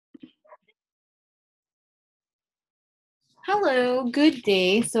Hello, good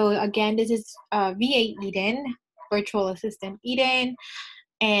day. So again, this is VA Eden, virtual assistant Eden,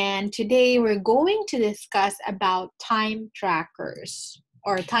 and today we're going to discuss about time trackers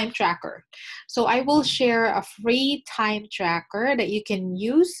or time tracker. So I will share a free time tracker that you can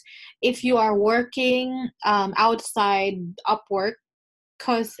use if you are working outside Upwork.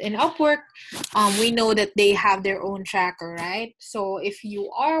 Because in Upwork, we know that they have their own tracker, right? So if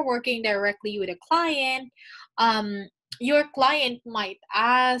you are working directly with a client, um, your client might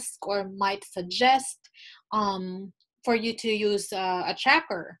ask or might suggest um, for you to use a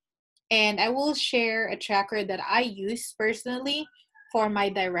tracker. And I will share a tracker that I use personally for my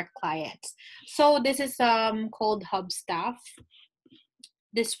direct clients. So this is called Hubstaff.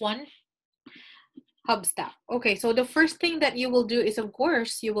 This one, Hubstaff. Okay, so the first thing that you will do is, of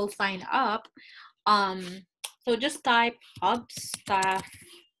course, you will sign up. So just type Hubstaff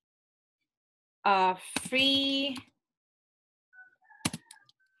free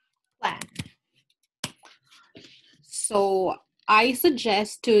plan. So I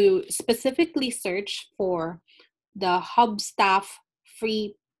suggest to specifically search for the Hubstaff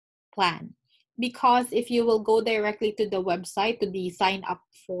free plan, because if you will go directly to the website to the sign up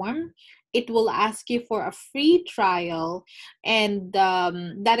form, it will ask you for a free trial, and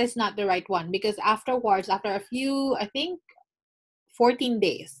that is not the right one, because afterwards, after a few, I think 14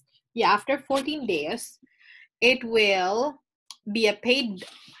 days, yeah, after 14 days it will be a paid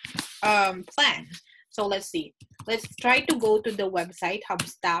plan. So let's see, let's try to go to the website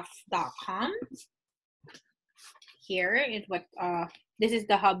hubstaff.com. Here is what this is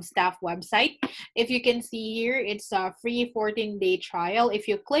the Hubstaff website. If you can see here, it's a free 14-day trial. If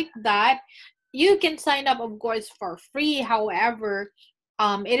you click that, you can sign up, of course, for free. However,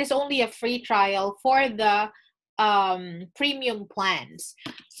 it is only a free trial for the premium plans.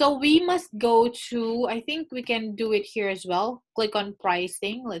 So we must go to, I think we can do it here as well. Click on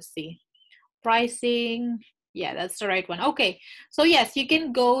pricing. Let's see. Pricing. Yeah, that's the right one. Okay, so yes, you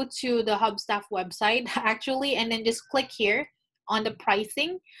can go to the Hubstaff website actually, and then just click here on the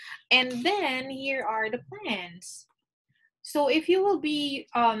pricing, and then here are the plans. So if you will be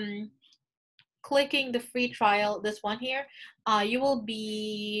clicking the free trial, this one here, you will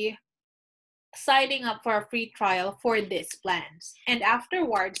be signing up for a free trial for these plans, and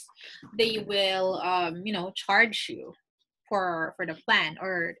afterwards they will charge you for the plan,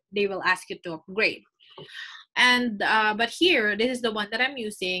 or they will ask you to upgrade. And but here, this is the one that I'm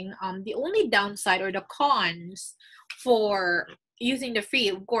using. The only downside or the cons for using the free,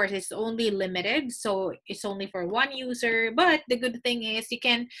 of course, it's only limited, so it's only for one user. But the good thing is you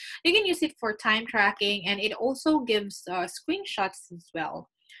can use it for time tracking, and it also gives screenshots as well.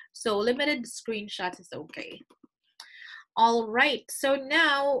 So limited screenshots is okay. All right, so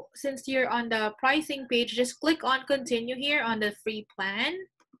now since you're on the pricing page, just click on continue here on the free plan,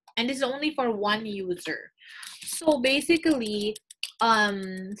 and this is only for one user. So basically,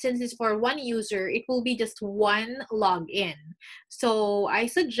 since it's for one user, it will be just one login. So I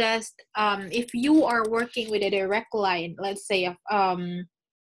suggest, if you are working with a direct client, let's say a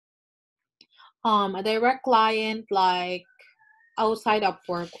direct client like outside of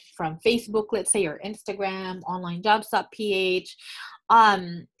work, from Facebook, let's say, or Instagram, onlinejobs.ph,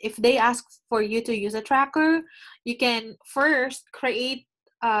 if they ask for you to use a tracker, you can first create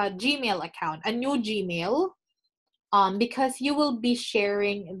a Gmail account, a new Gmail, because you will be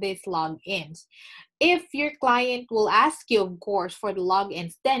sharing these logins. If your client will ask you, of course, for the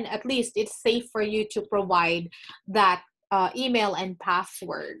logins, then at least it's safe for you to provide that email and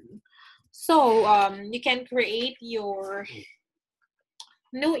password. So you can create your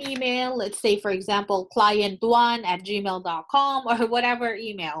new email, let's say, for example, client1@gmail.com or whatever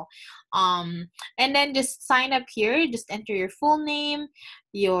email. And then just sign up here, just enter your full name,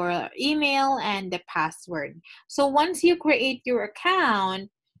 your email, and the password. So once you create your account,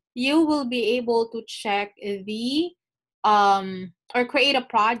 you will be able to check the or create a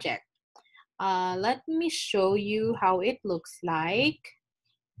project. Let me show you how it looks like.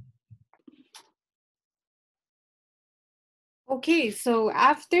 Okay, so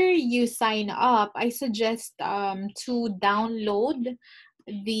after you sign up, I suggest to download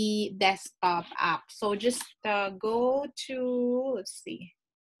the desktop app. So just go to, let's see,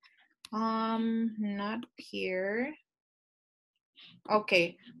 not here.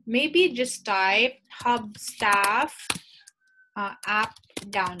 Okay, maybe just type Hubstaff app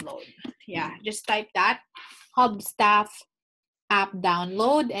download. Yeah, just type that, Hubstaff app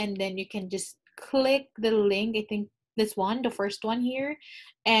download, and then you can just click the link. I think this one, the first one here,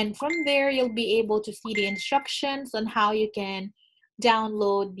 and from there you'll be able to see the instructions on how you can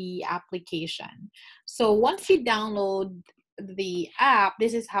download the application. So once you download the app,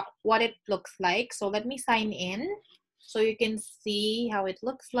 this is what it looks like. So let me sign in so you can see how it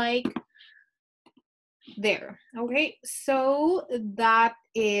looks like there. Okay, so that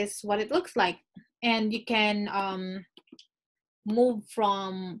is what it looks like, and you can move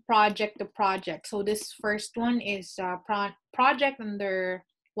from project to project. So this first one is a project under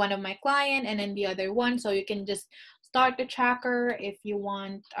one of my client, and then the other one, so you can just start the tracker if you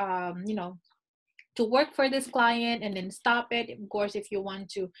want you know, to work for this client, and then stop it, of course, if you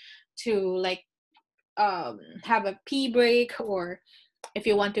want to like have a pee break, or if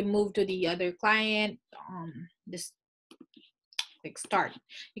you want to move to the other client, just like start,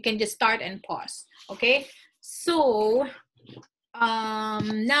 you can just start and pause. Okay, so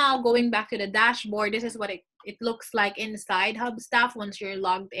now going back to the dashboard, this is what it looks like inside Hubstaff once you're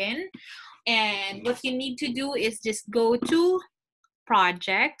logged in. And what you need to do is just go to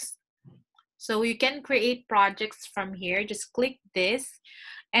projects. So you can create projects from here. Just click this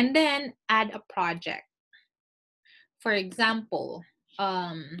and then add a project. For example,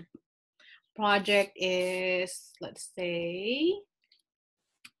 project is, let's say,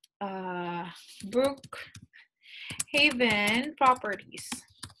 Brookhaven Properties.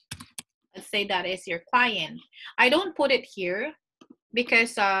 Let's say that is your client. I don't put it here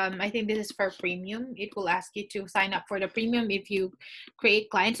because I think this is for premium. It will ask you to sign up for the premium if you create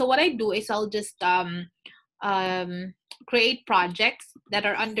clients. So what I do is I'll just create projects that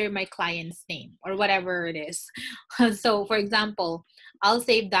are under my client's name or whatever it is. So for example, I'll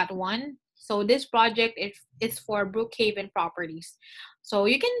save that one. So this project is for Brookhaven Properties. So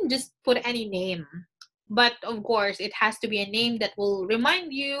you can just put any name, but of course it has to be a name that will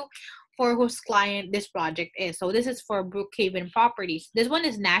remind you for whose client this project is. So this is for Brookhaven Properties. This one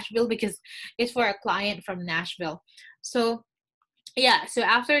is Nashville because it's for a client from Nashville. So yeah, so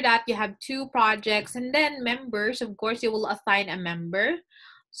after that you have two projects, and then members, of course you will assign a member.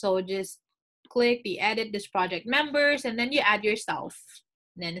 So just click the edit this project members, and then you add yourself,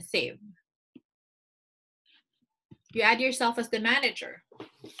 and then save. You add yourself as the manager,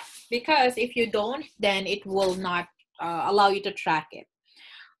 because if you don't, then it will not allow you to track it.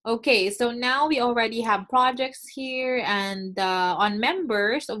 Okay, so now we already have projects here, and on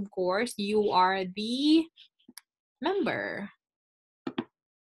members, of course, you are the member.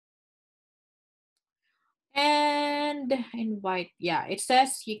 And invite, yeah, it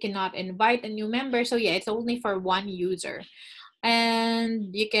says you cannot invite a new member. So yeah, it's only for one user.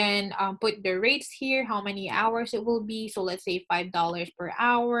 And you can put the rates here, how many hours it will be. So let's say $5 per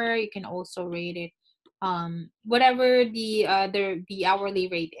hour. You can also rate it whatever the hourly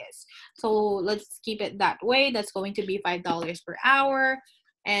rate is. So let's keep it that way. That's going to be $5 per hour.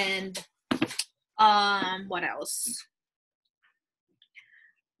 And what else?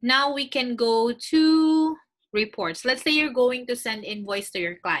 Now we can go to reports. Let's say you're going to send invoice to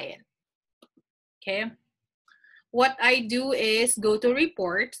your client. Okay. What I do is go to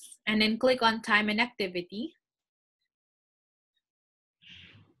reports and then click on time and activity.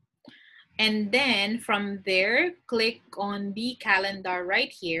 And then from there, click on the calendar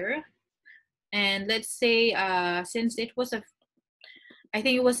right here. And let's say, since it was I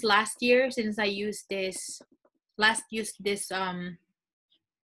think it was last year, since I used this,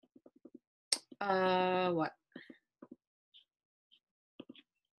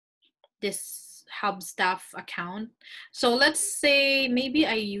 this Hubstaff account. So let's say maybe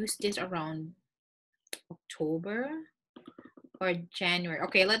I used this around October or January.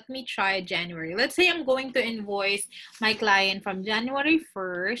 Okay, let me try January. Let's say I'm going to invoice my client from January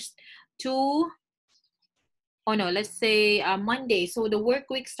 1st to, oh no, let's say Monday. So the work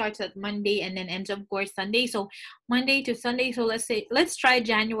week starts at Monday and then ends, of course, Sunday. So Monday to Sunday. So let's try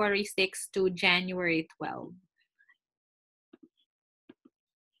January 6th to January 12th.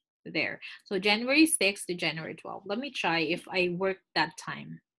 There. So January 6th to January 12th. Let me try if I work that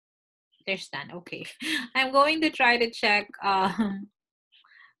time. There's none. Okay. I'm going to try to check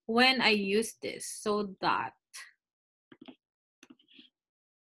when I use this, so that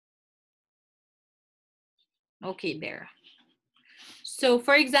okay, there. So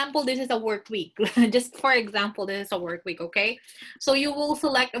for example, this is a work week. Just for example, this is a work week, okay? So you will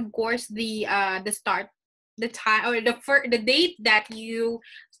select, of course, the start, the time, or the date that you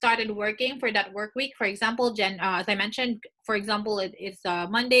started working for that work week. For example, as I mentioned, for example, it's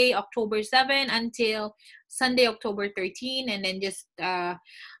Monday, October 7 until Sunday, October 13, and then just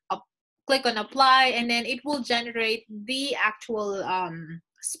click on apply, and then it will generate the actual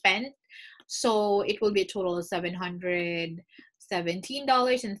spend. So it will be a total of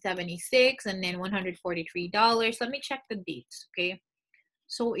 $717.76, and then $143. Let me check the dates, okay?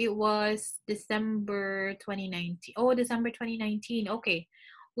 So it was December 2019. Oh, December 2019. Okay.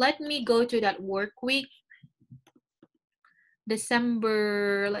 Let me go to that work week.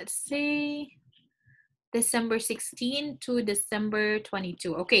 December, let's say December 16 to December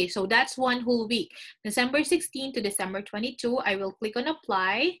 22. Okay, so that's one whole week. December 16 to December 22, I will click on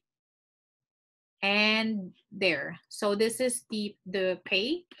apply. And there. So this is the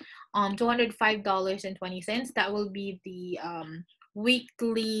pay, $205.20. That will be the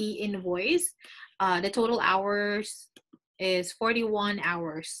weekly invoice. The total hours is 41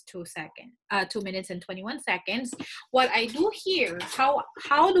 hours 2 minutes and 21 seconds. What I do here,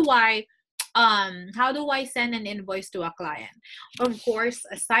 how do I send an invoice to a client? Of course,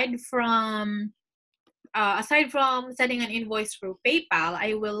 aside from sending an invoice through PayPal,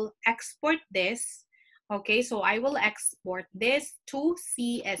 I will export this. Okay, so I will export this to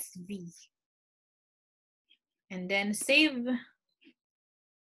CSV and then save.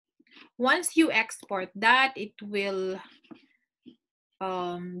 Once you export that, it will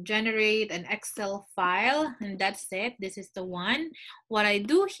generate an Excel file, and that's it. This is the one. What I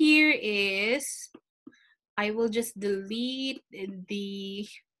do here is I will just delete the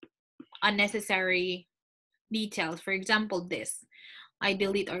unnecessary details. For example, this. I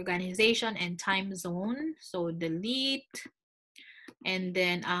delete organization and time zone. So delete. And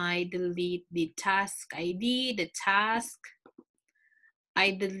then I delete the task ID, the task.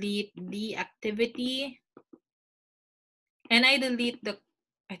 I delete the activity. And I delete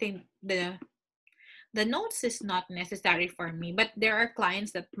I think the notes is not necessary for me, but there are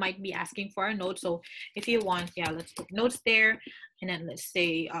clients that might be asking for a note. So if you want, yeah, let's put notes there. And then let's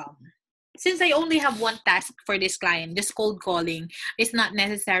say, since I only have one task for this client, just cold calling is not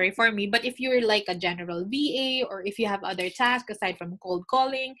necessary for me. But if you're like a general VA, or if you have other tasks aside from cold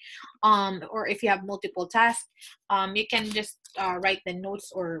calling, or if you have multiple tasks, you can just write the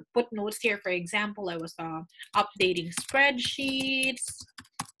notes or put notes here. For example, I was updating spreadsheets,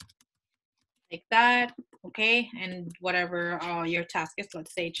 like that. Okay, and whatever your task is,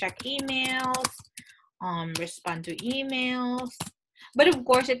 let's say check emails, respond to emails. But of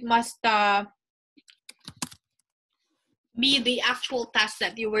course, it must be the actual task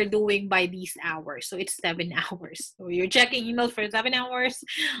that you were doing by these hours. So it's 7 hours. So you're checking emails for 7 hours.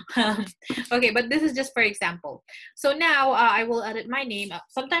 Okay, but this is just for example. So now I will edit my name.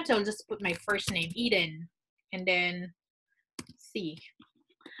 Sometimes I'll just put my first name, Eden, and then C,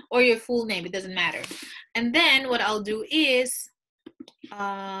 or your full name. It doesn't matter. And then what I'll do is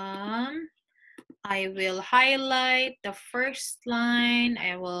I will highlight the first line.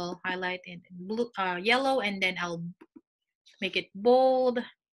 I will highlight it in blue, yellow, and then I'll make it bold.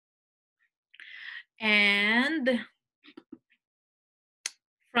 And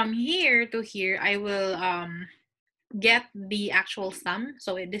from here to here, I will get the actual sum.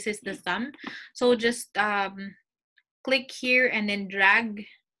 So this is the sum. So just click here and then drag.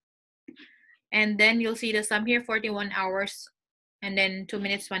 And then you'll see the sum here, 41 hours and then 2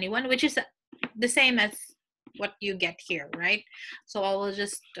 minutes 21, which is the same as what you get here, right? So I will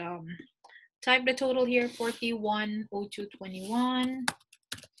just type the total here, 410221.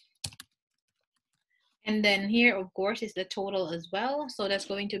 And then here, of course, is the total as well. So that's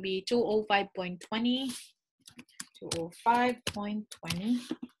going to be 205.20, 205.20.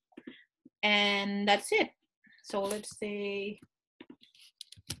 And that's it. So let's say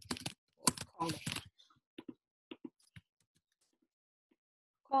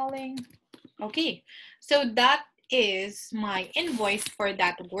calling. Okay, so that is my invoice for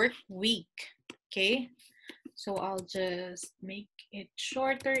that work week. Okay, so I'll just make it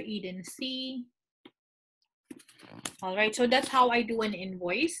shorter, Eden C. All right, so that's how I do an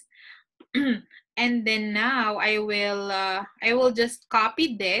invoice. And then now I will just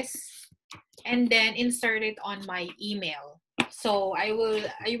copy this and then insert it on my email. So I will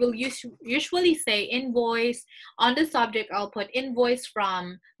usually say invoice. On the subject, I'll put invoice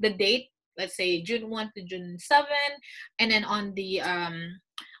from the date, let's say June 1 to June 7, and then on the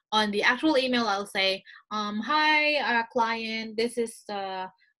actual email, I'll say, hi client, this is the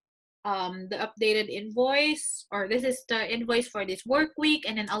updated invoice, or this is the invoice for this work week,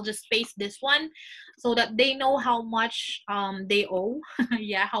 and then I'll just paste this one so that they know how much they owe.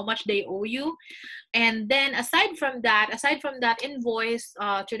 Yeah, how much they owe you. And then aside from that invoice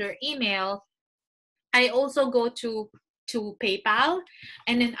to their email, I also go to PayPal,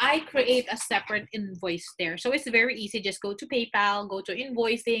 and then I create a separate invoice there. So it's very easy. Just go to PayPal, go to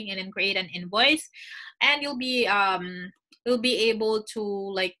invoicing, and then create an invoice, and you'll be able to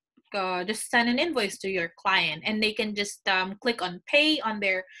like just send an invoice to your client, and they can just click on pay on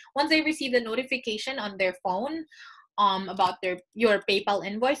their, once they receive the notification on their phone, about your PayPal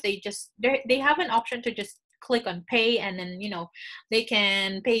invoice, they have an option to just click on pay, and then they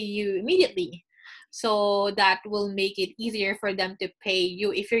can pay you immediately. So that will make it easier for them to pay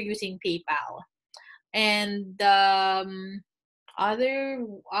you if you're using PayPal. And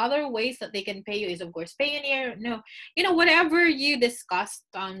other ways that they can pay you is, of course, Payoneer. No, whatever you discussed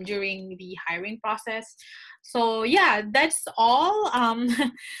during the hiring process. So yeah, that's all.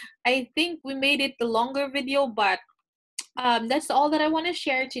 I think we made it the longer video, but that's all that I want to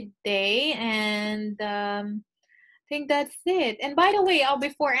share today. And I think that's it. And by the way,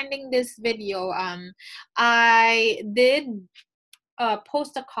 before ending this video, I did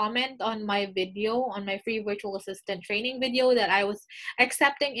post a comment on my video, on my free virtual assistant training video, that I was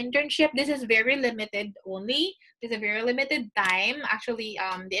accepting internship. This is very limited only. This is a very limited time. Actually,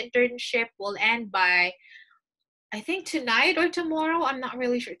 the internship will end by, I think, tonight or tomorrow. I'm not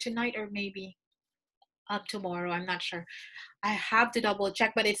really sure. Tonight or maybe tomorrow. I'm not sure. I have to double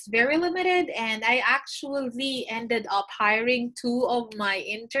check, but it's very limited. And I actually ended up hiring 2 of my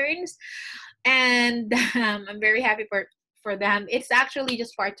interns, and I'm very happy for them. It's actually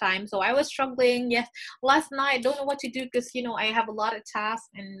just part-time, so I was struggling. Yes, last night I don't know what to do, because I have a lot of tasks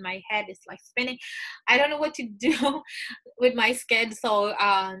and my head is like spinning. I don't know what to do with my schedule. So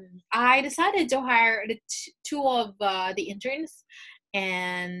I decided to hire the 2 of the interns,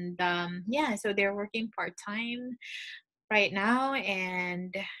 and yeah, so they're working part-time right now,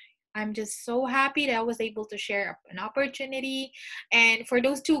 and I'm just so happy that I was able to share an opportunity. And for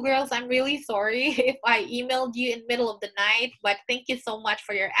those 2 girls, I'm really sorry if I emailed you in the middle of the night, but thank you so much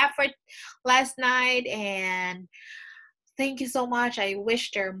for your effort last night, and thank you so much. I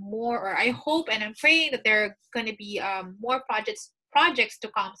wish there are more, or I hope and I'm praying that there are going to be more projects to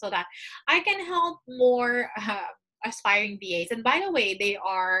come, so that I can help more aspiring VAs. And by the way,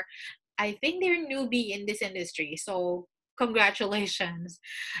 I think they're newbie in this industry, so congratulations.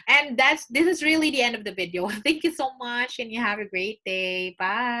 And this is really the end of the video. Thank you so much, and you have a great day.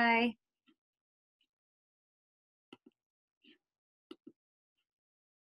 Bye.